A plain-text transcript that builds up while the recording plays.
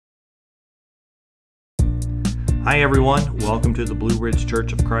Hi everyone, welcome to the Blue Ridge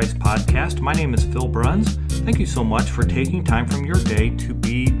Church of Christ podcast. My name is Phil Bruns. Thank you so much for taking time from your day to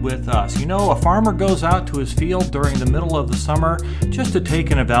be with us. You know, a farmer goes out to his field during the middle of the summer just to take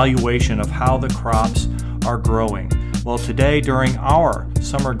an evaluation of how the crops are growing. Well, today during our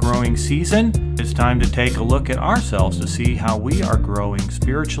summer growing season, it's time to take a look at ourselves to see how we are growing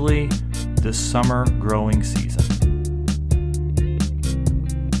spiritually this summer growing season.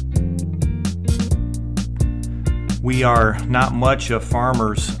 We are not much of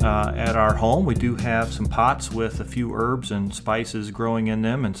farmers at our home. We do have some pots with a few herbs and spices growing in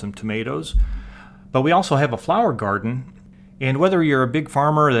them and some tomatoes. But we also have a flower garden. And whether you're a big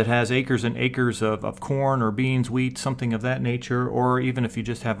farmer that has acres and acres of corn or beans, wheat, something of that nature, or even if you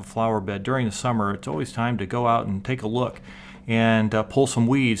just have a flower bed during the summer, it's always time to go out and take a look and pull some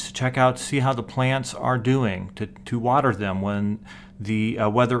weeds to check out to see how the plants are doing, to water them when the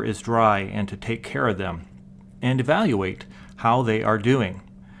weather is dry and to take care of them and evaluate how they are doing.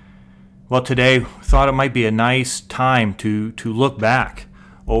 Well, today thought it might be a nice time to look back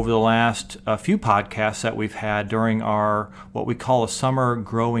over the last few podcasts that we've had during our what we call a summer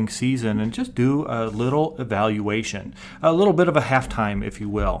growing season and just do a little evaluation, a little bit of a halftime, if you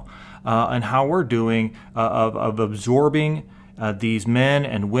will, and how we're doing of absorbing these men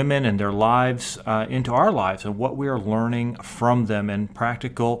and women and their lives into our lives and what we are learning from them in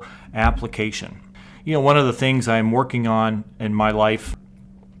practical application. You know, one of the things I'm working on in my life,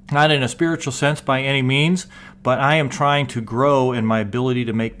 not in a spiritual sense by any means, but I am trying to grow in my ability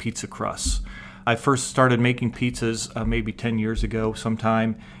to make pizza crusts. I first started making pizzas maybe 10 years ago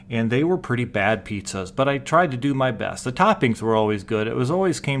sometime, and they were pretty bad pizzas, but I tried to do my best. The toppings were always good. It was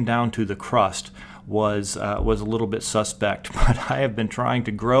always came down to the crust was a little bit suspect, but I have been trying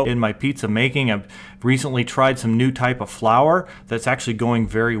to grow in my pizza making. I've recently tried some new type of flour that's actually going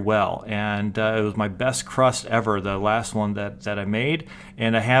very well, and it was my best crust ever, the last one that I made,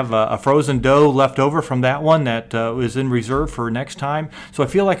 and I have a frozen dough left over from that one that is in reserve for next time, so I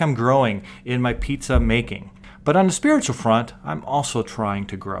feel like I'm growing in my pizza making. But on the spiritual front, I'm also trying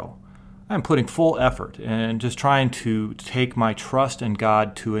to grow. I'm putting full effort and just trying to take my trust in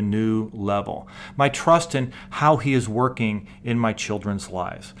God to a new level. My trust in how He is working in my children's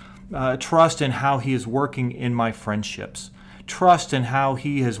lives. Trust in how He is working in my friendships. Trust in how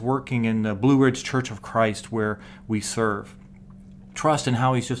He is working in the Blue Ridge Church of Christ where we serve. Trust in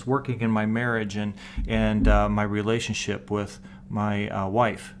how He's just working in my marriage and my relationship with my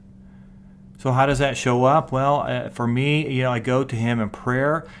wife. So how does that show up? Well, for me, I go to Him in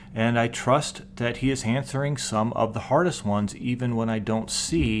prayer, and I trust that He is answering some of the hardest ones, even when I don't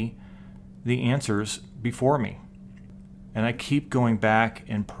see the answers before me. And I keep going back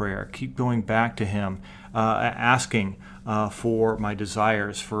in prayer, keep going back to Him, asking for my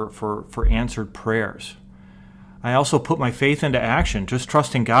desires, for answered prayers. I also put my faith into action. Just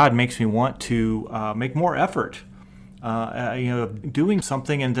trusting God makes me want to make more effort. Doing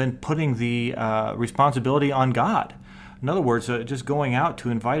something and then putting the responsibility on God. In other words, just going out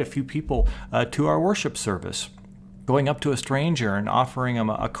to invite a few people to our worship service, going up to a stranger and offering them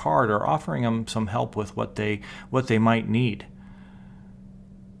a card or offering them some help with what they might need.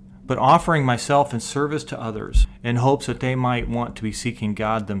 But offering myself in service to others in hopes that they might want to be seeking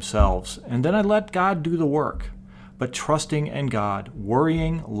God themselves. And then I let God do the work, but trusting in God,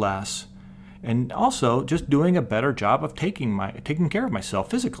 worrying less, and also just doing a better job of taking care of myself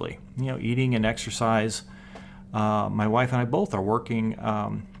physically. Eating and exercise. My wife and I both are working,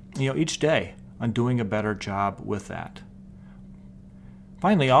 each day on doing a better job with that.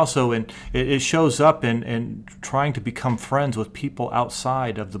 Finally, also, it shows up in trying to become friends with people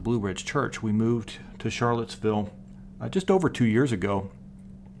outside of the Blue Ridge Church. We moved to Charlottesville just over 2 years ago.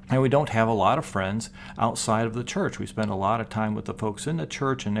 And we don't have a lot of friends outside of the church. We spend a lot of time with the folks in the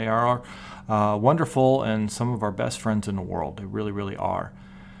church, and they are wonderful and some of our best friends in the world. They really, really are.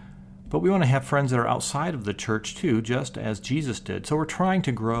 But we want to have friends that are outside of the church too, just as Jesus did. So we're trying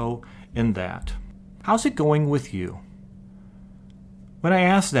to grow in that. How's it going with you? When I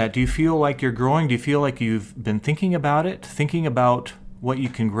ask that, do you feel like you're growing? Do you feel like you've been thinking about it, thinking about what you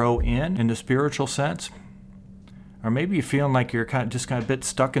can grow in the spiritual sense? Or maybe you're feeling like you're kind of a bit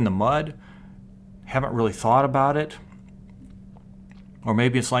stuck in the mud, haven't really thought about it. Or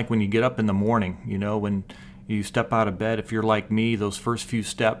maybe it's like when you get up in the morning, when you step out of bed. If you're like me, those first few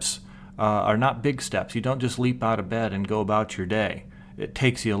steps are not big steps. You don't just leap out of bed and go about your day. It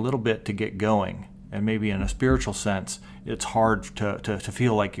takes you a little bit to get going. And maybe in a spiritual sense, it's hard to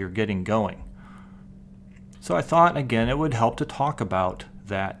feel like you're getting going. So I thought, again, it would help to talk about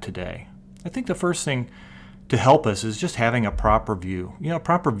that today. I think the first thing to help us is just having a proper view. A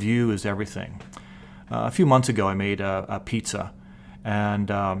proper view is everything. A few months ago, I made a pizza, and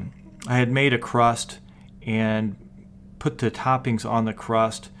I had made a crust and put the toppings on the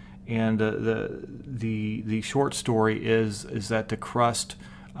crust. And the short story is that the crust,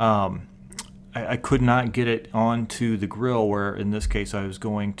 I could not get it onto the grill, where in this case I was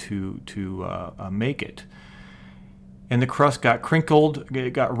going to make it. And the crust got crinkled,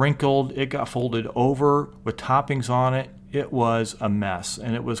 it got wrinkled, it got folded over with toppings on it. It was a mess,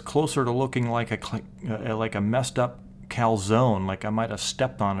 and it was closer to looking like a messed up calzone, like I might have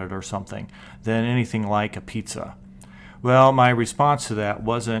stepped on it or something, than anything like a pizza. Well, my response to that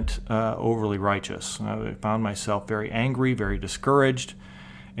wasn't overly righteous. I found myself very angry, very discouraged,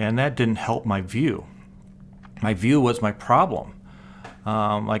 and that didn't help my view. My view was my problem.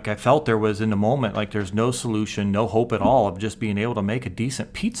 Like I felt there was in the moment, like there's no solution, no hope at all of just being able to make a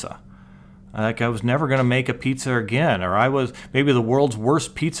decent pizza. Like I was never going to make a pizza again, or I was maybe the world's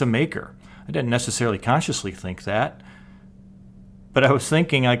worst pizza maker. I didn't necessarily consciously think that, but I was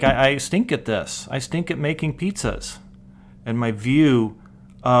thinking, like, I stink at this. I stink at making pizzas. And my view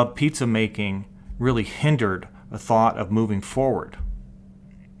of pizza making really hindered the thought of moving forward.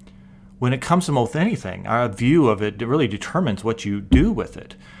 When it comes to most anything, our view of it really determines what you do with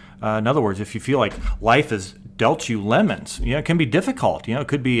it. In other words, if you feel like life has dealt you lemons, it can be difficult. It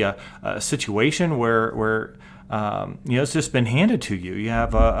could be a situation where it's just been handed to you. You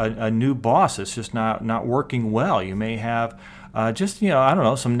have a new boss that's just not working well. You may have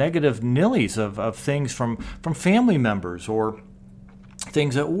some negative nillies of things from family members or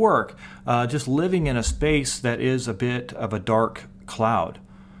things at work. Just living in a space that is a bit of a dark cloud.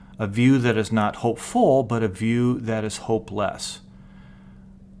 A view that is not hopeful, but a view that is hopeless.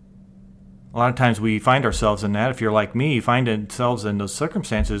 A lot of times we find ourselves in that. If you're like me, you find yourselves in those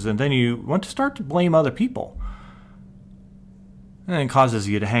circumstances, and then you want to start to blame other people. And it causes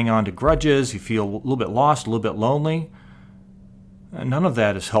you to hang on to grudges. You feel a little bit lost, a little bit lonely. And none of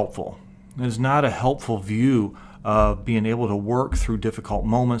that is helpful. It is not a helpful view of being able to work through difficult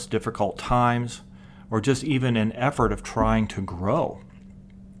moments, difficult times, or just even an effort of trying to grow.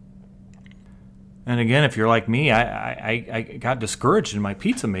 And again, if you're like me, I got discouraged in my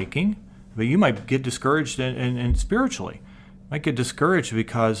pizza making, but you might get discouraged in spiritually. You might get discouraged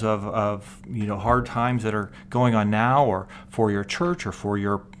because of hard times that are going on now, or for your church, or for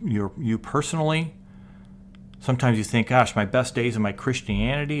you personally. Sometimes you think, gosh, my best days of my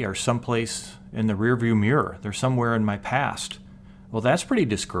Christianity are someplace in the rearview mirror. They're somewhere in my past. Well, that's pretty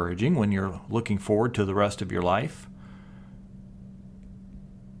discouraging when you're looking forward to the rest of your life.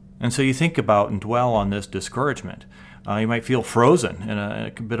 And so you think about and dwell on this discouragement. You might feel frozen in a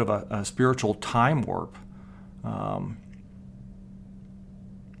bit of a spiritual time warp.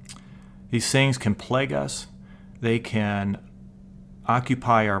 These things can plague us. They can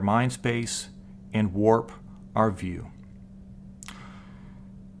occupy our mind space and warp our view.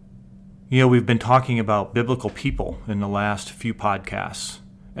 We've been talking about biblical people in the last few podcasts,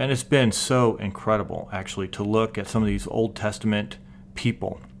 and it's been so incredible, actually, to look at some of these Old Testament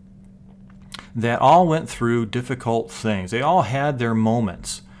people that all went through difficult things. They all had their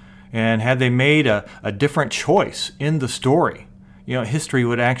moments. And had they made a different choice in the story, history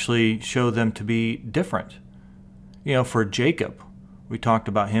would actually show them to be different. For Jacob, we talked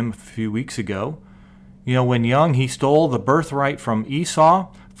about him a few weeks ago. When young, he stole the birthright from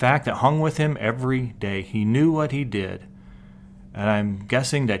Esau, fact that hung with him every day. He knew what he did. And I'm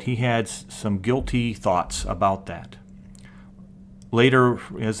guessing that he had some guilty thoughts about that. Later,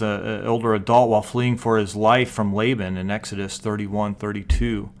 as an older adult, while fleeing for his life from Laban in Exodus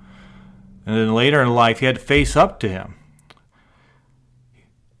 31:32. And then later in life, he had to face up to him.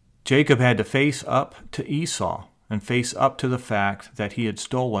 Jacob had to face up to Esau and face up to the fact that he had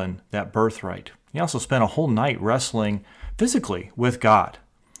stolen that birthright. He also spent a whole night wrestling physically with God.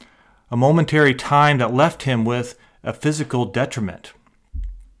 A momentary time that left him with a physical detriment.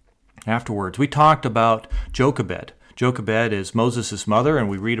 Afterwards, we talked about Jochebed. Jochebed is Moses' mother, and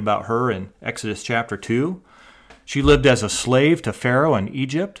we read about her in Exodus chapter 2. She lived as a slave to Pharaoh in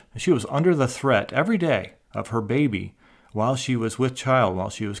Egypt. She was under the threat every day of her baby while she was with child, while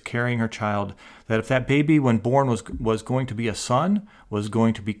she was carrying her child, that if that baby, when born, was going to be a son, was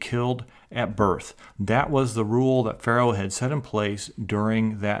going to be killed at birth. That was the rule that Pharaoh had set in place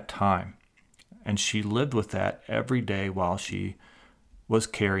during that time. And she lived with that every day while she was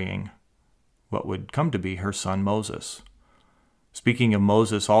carrying what would come to be her son Moses. Speaking of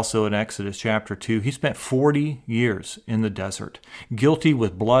Moses, also in Exodus chapter 2, he spent 40 years in the desert, guilty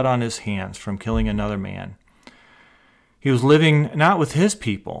with blood on his hands from killing another man. He was living not with his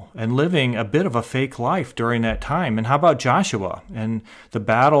people and living a bit of a fake life during that time. And how about Joshua and the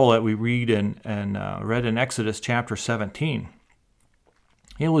battle that we read read in Exodus chapter 17?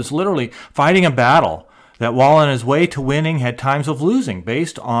 He was literally fighting a battle that while on his way to winning had times of losing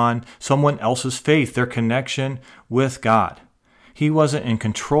based on someone else's faith, their connection with God. He wasn't in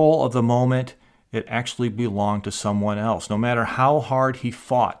control of the moment. It actually belonged to someone else. No matter how hard he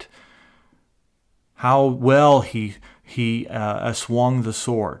fought, how well he swung the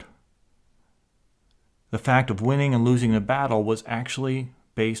sword, the fact of winning and losing the battle was actually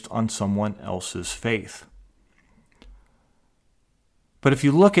based on someone else's faith. But if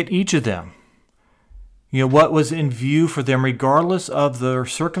you look at each of them, what was in view for them, regardless of their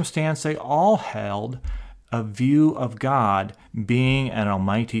circumstance, they all held a view of God being an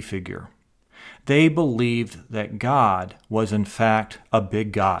almighty figure. They believed that God was in fact a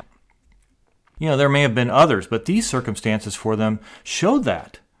big God. There may have been others, but these circumstances for them showed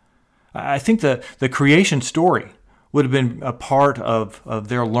that. I think the creation story would have been a part of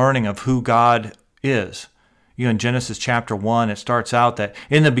their learning of who God is. In Genesis chapter 1, it starts out that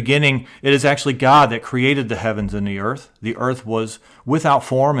in the beginning, it is actually God that created the heavens and the earth. The earth was without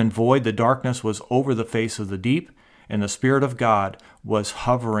form and void. The darkness was over the face of the deep, and the Spirit of God was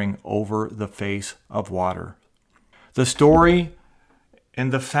hovering over the face of water. The story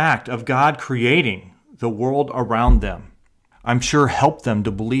and the fact of God creating the world around them, I'm sure, helped them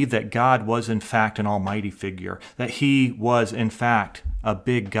to believe that God was in fact an almighty figure, that he was in fact a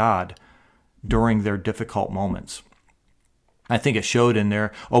big God during their difficult moments. I think it showed in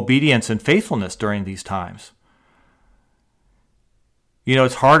their obedience and faithfulness during these times.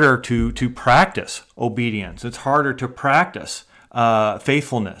 It's harder to practice obedience. It's harder to practice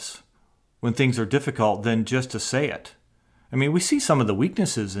faithfulness when things are difficult than just to say it. We see some of the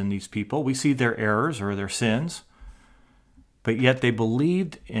weaknesses in these people. We see their errors or their sins. But yet they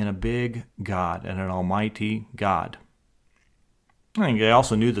believed in a big God and an almighty God. I think they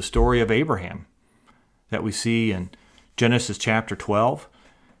also knew the story of Abraham that we see in Genesis chapter 12,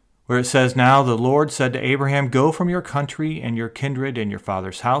 where it says, "Now the Lord said to Abraham, Go from your country and your kindred and your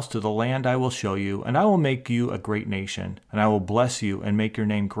father's house to the land I will show you, and I will make you a great nation, and I will bless you and make your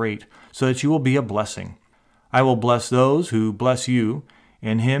name great, so that you will be a blessing. I will bless those who bless you,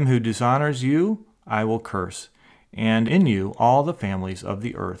 and him who dishonors you I will curse, and in you all the families of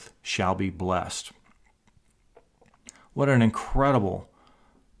the earth shall be blessed." What an incredible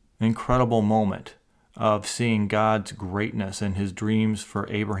moment of seeing God's greatness and his dreams for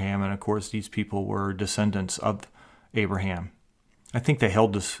Abraham. And of course, these people were descendants of Abraham. I think they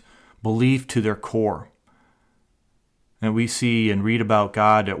held this belief to their core. And we see and read about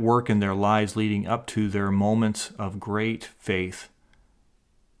God at work in their lives leading up to their moments of great faith.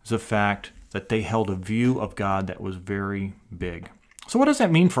 It's a fact that they held a view of God that was very big. So what does that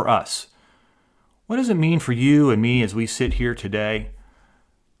mean for us? What does it mean for you and me as we sit here today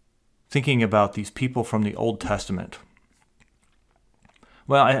thinking about these people from the Old Testament?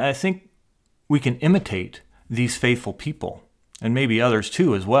 Well, I think we can imitate these faithful people, and maybe others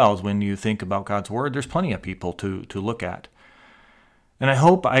too as well. As when you think about God's Word, there's plenty of people to look at. And I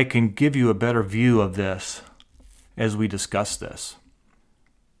hope I can give you a better view of this as we discuss this.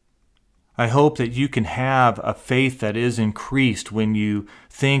 I hope that you can have a faith that is increased when you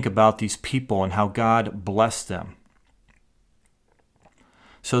think about these people and how God blessed them.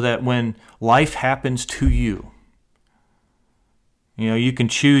 So that when life happens to you, you can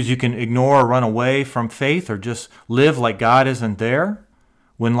choose, you can ignore or run away from faith or just live like God isn't there.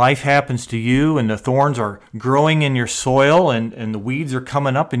 When life happens to you and the thorns are growing in your soil and the weeds are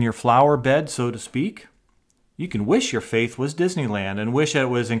coming up in your flower bed, so to speak, you can wish your faith was Disneyland and wish it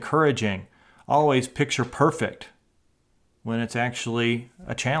was encouraging, always picture perfect, when it's actually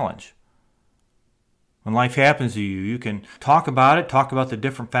a challenge. When life happens to you, you can talk about it, talk about the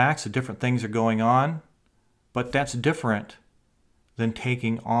different facts, the different things that are going on, but that's different than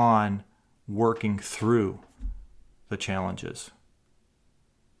taking on working through the challenges.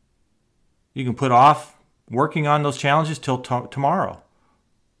 You can put off working on those challenges till tomorrow.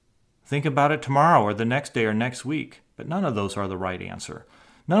 Think about it tomorrow or the next day or next week, but none of those are the right answer.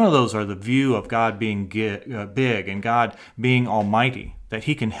 None of those are the view of God being big and God being almighty, that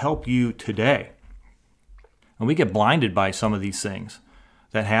he can help you today. And we get blinded by some of these things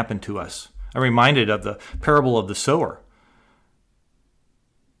that happen to us. I'm reminded of the parable of the sower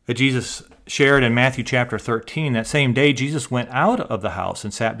that Jesus shared in Matthew chapter 13. That same day, Jesus went out of the house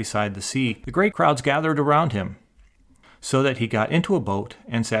and sat beside the sea. The great crowds gathered around him, so that he got into a boat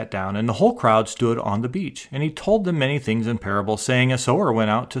and sat down, and the whole crowd stood on the beach. And he told them many things in parables, saying, A sower went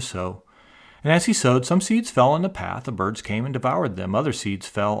out to sow. And as he sowed, some seeds fell in the path. The birds came and devoured them. Other seeds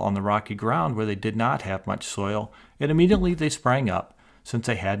fell on the rocky ground where they did not have much soil, and immediately they sprang up, since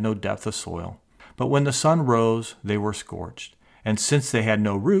they had no depth of soil. But when the sun rose, they were scorched, and since they had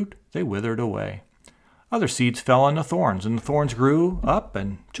no root, they withered away. Other seeds fell on the thorns, and the thorns grew up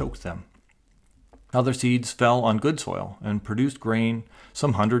and choked them. Other seeds fell on good soil and produced grain,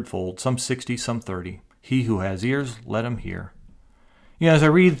 some 100-fold, some 60, some 30. He who has ears, let him hear. As I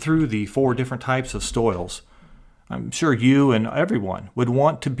read through the 4 different types of soils, I'm sure you and everyone would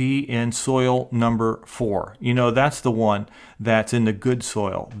want to be in soil number 4. That's the one that's in the good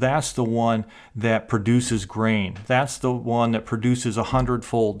soil. That's the one that produces grain. That's the one that produces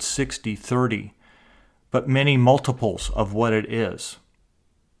 100-fold, 60, 30, but many multiples of what it is.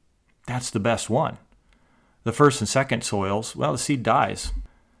 That's the best one. The first and second soils, the seed dies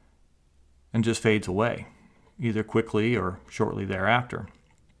and just fades away, either quickly or shortly thereafter.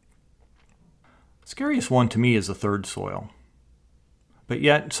 The scariest one to me is the third soil. But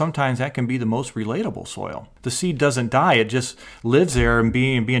yet, sometimes that can be the most relatable soil. The seed doesn't die, it just lives there and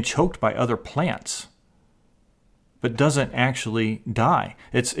being choked by other plants, but doesn't actually die.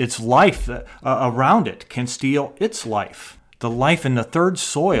 Its life around it can steal its life. The life in the third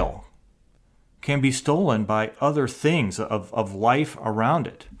soil can be stolen by other things of life around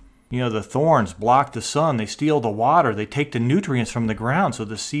it. The thorns block the sun, they steal the water, they take the nutrients from the ground so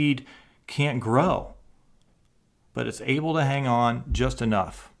the seed can't grow. But it's able to hang on just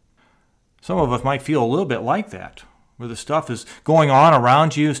enough. Some of us might feel a little bit like that, where the stuff is going on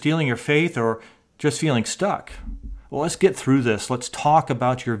around you, stealing your faith, or just feeling stuck. Well, let's get through this. Let's talk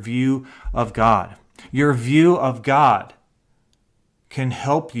about your view of God. Your view of God can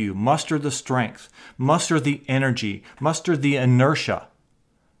help you muster the strength, muster the energy, muster the inertia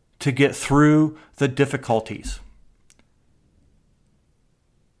to get through the difficulties.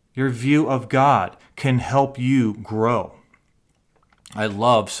 Your view of God can help you grow. I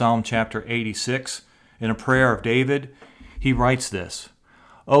love Psalm chapter 86. In a prayer of David, he writes this: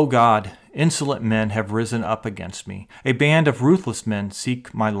 "O God, insolent men have risen up against me. A band of ruthless men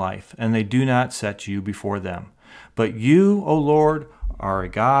seek my life, and they do not set you before them. But you, O Lord, are a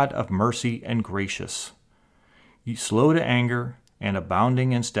God of mercy and gracious. You slow to anger and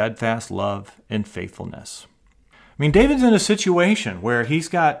abounding in steadfast love and faithfulness." David's in a situation where he's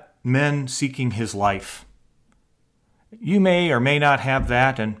got men seeking his life. You may or may not have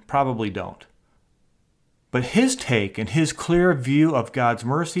that, and probably don't. But his take and his clear view of God's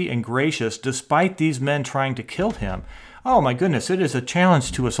mercy and gracious, despite these men trying to kill him, oh my goodness, it is a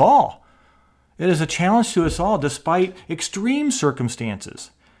challenge to us all. It is a challenge to us all, despite extreme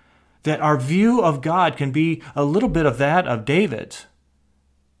circumstances, that our view of God can be a little bit of that of David's,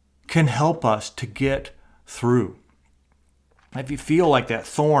 can help us to get through. If you feel like that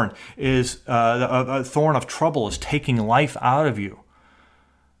thorn is, a thorn of trouble is taking life out of you,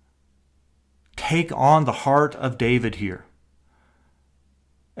 take on the heart of David here.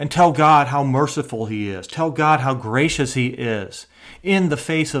 And tell God how merciful he is. Tell God how gracious he is in the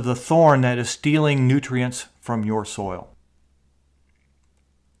face of the thorn that is stealing nutrients from your soil.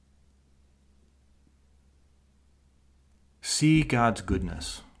 See God's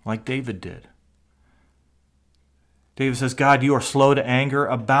goodness, like David did. David says, God, you are slow to anger,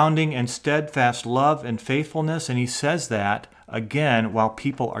 abounding in steadfast love and faithfulness. And he says that, again, while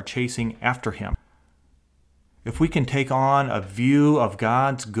people are chasing after him. If we can take on a view of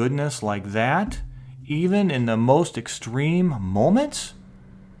God's goodness like that, even in the most extreme moments,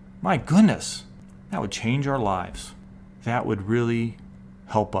 my goodness, that would change our lives. That would really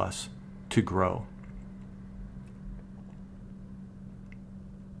help us to grow.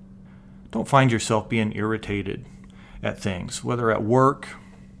 Don't find yourself being irritated at things, whether at work,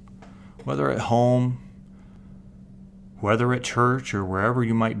 whether at home, whether at church or wherever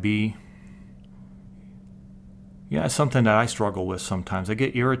you might be. It's something that I struggle with sometimes. I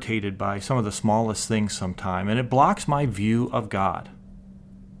get irritated by some of the smallest things sometimes, and it blocks my view of God.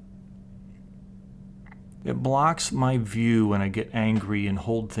 It blocks my view when I get angry and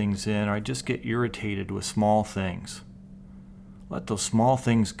hold things in, or I just get irritated with small things. Let those small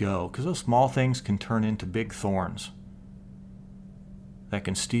things go, because those small things can turn into big thorns that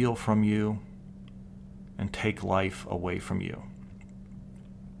can steal from you and take life away from you.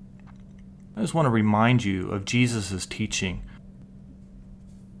 I just want to remind you of Jesus' teaching.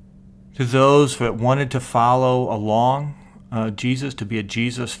 To those that wanted to follow along Jesus, to be a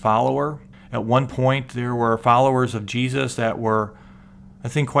Jesus follower, at one point there were followers of Jesus that were, I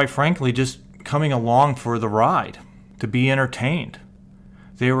think quite frankly, just coming along for the ride, to be entertained.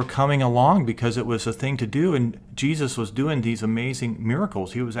 They were coming along because it was a thing to do, and Jesus was doing these amazing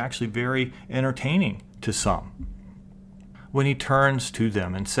miracles. He was actually very entertaining to some. When he turns to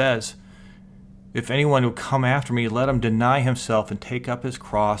them and says, "If anyone will come after me, let him deny himself and take up his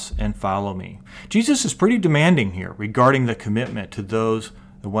cross and follow me." Jesus is pretty demanding here regarding the commitment to those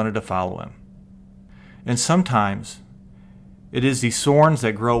that wanted to follow him. And sometimes it is these thorns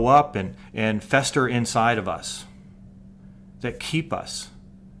that grow up and fester inside of us that keep us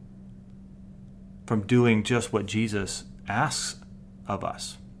from doing just what Jesus asks of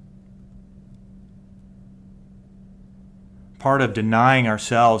us. Part of denying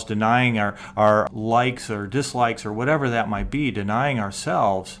ourselves, denying our likes or dislikes or whatever that might be, denying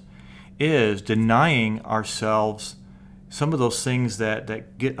ourselves is denying ourselves some of those things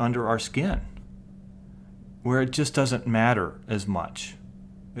that get under our skin, where it just doesn't matter as much.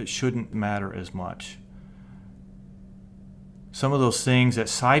 It shouldn't matter as much. Some of those things that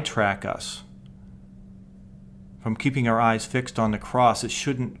sidetrack us from keeping our eyes fixed on the cross,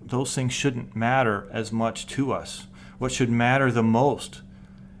 those things shouldn't matter as much to us. What should matter the most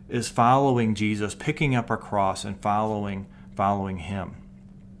is following Jesus, picking up our cross and following him.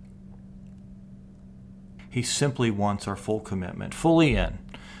 He simply wants our full commitment, fully in.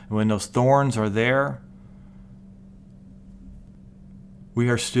 And when those thorns are there, we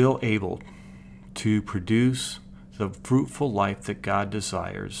are still able to produce the fruitful life that God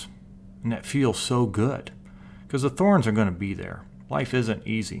desires. And that feels so good, because the thorns are going to be there. Life isn't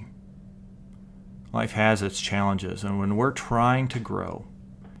easy. Life has its challenges, and when we're trying to grow,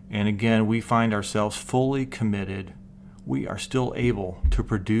 and again, we find ourselves fully committed, we are still able to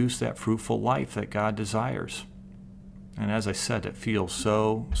produce that fruitful life that God desires. And as I said, it feels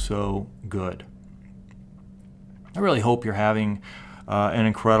so, so good. I really hope you're having an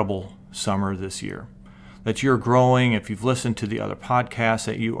incredible summer this year, that you're growing. If you've listened to the other podcasts,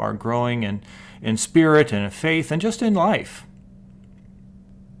 that you are growing in spirit and in faith and just in life.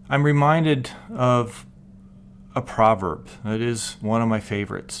 I'm reminded of a proverb that is one of my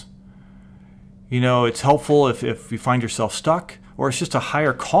favorites. You know, it's helpful if you find yourself stuck, or it's just a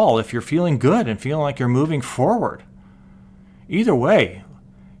higher call if you're feeling good and feeling like you're moving forward. Either way,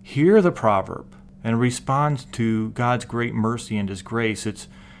 hear the proverb and respond to God's great mercy and his grace. It's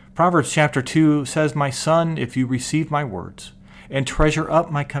Proverbs chapter 2 says, "My son, if you receive my words and treasure up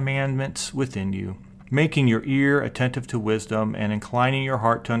my commandments within you, making your ear attentive to wisdom and inclining your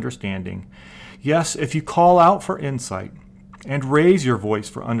heart to understanding. Yes, if you call out for insight and raise your voice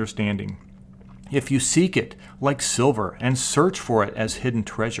for understanding, if you seek it like silver and search for it as hidden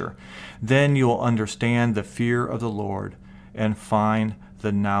treasure, then you will understand the fear of the Lord and find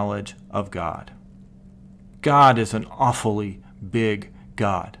the knowledge of God." God is an awfully big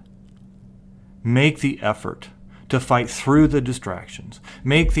God. Make the effort to fight through the distractions.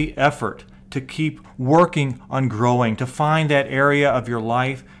 Make the effort to keep working on growing, to find that area of your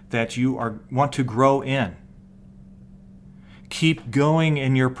life that you want to grow in. Keep going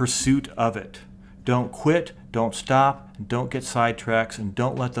in your pursuit of it. Don't quit, don't stop, don't get sidetracked, and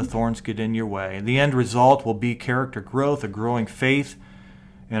don't let the thorns get in your way. The end result will be character growth, a growing faith,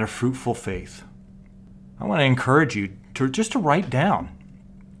 and a fruitful faith. I want to encourage you to write down.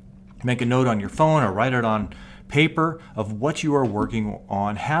 Make a note on your phone or write it on paper of what you are working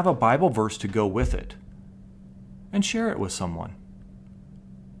on. Have a Bible verse to go with it and share it with someone.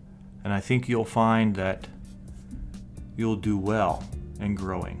 And I think you'll find that you'll do well in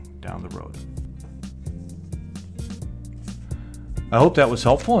growing down the road. I hope that was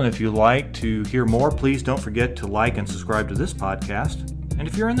helpful, and if you'd like to hear more, please don't forget to like and subscribe to this podcast. And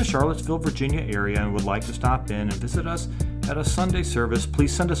if you're in the Charlottesville, Virginia area and would like to stop in and visit us at a Sunday service,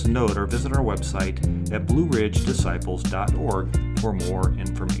 please send us a note or visit our website at blueridgedisciples.org for more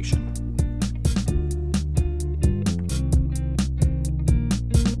information.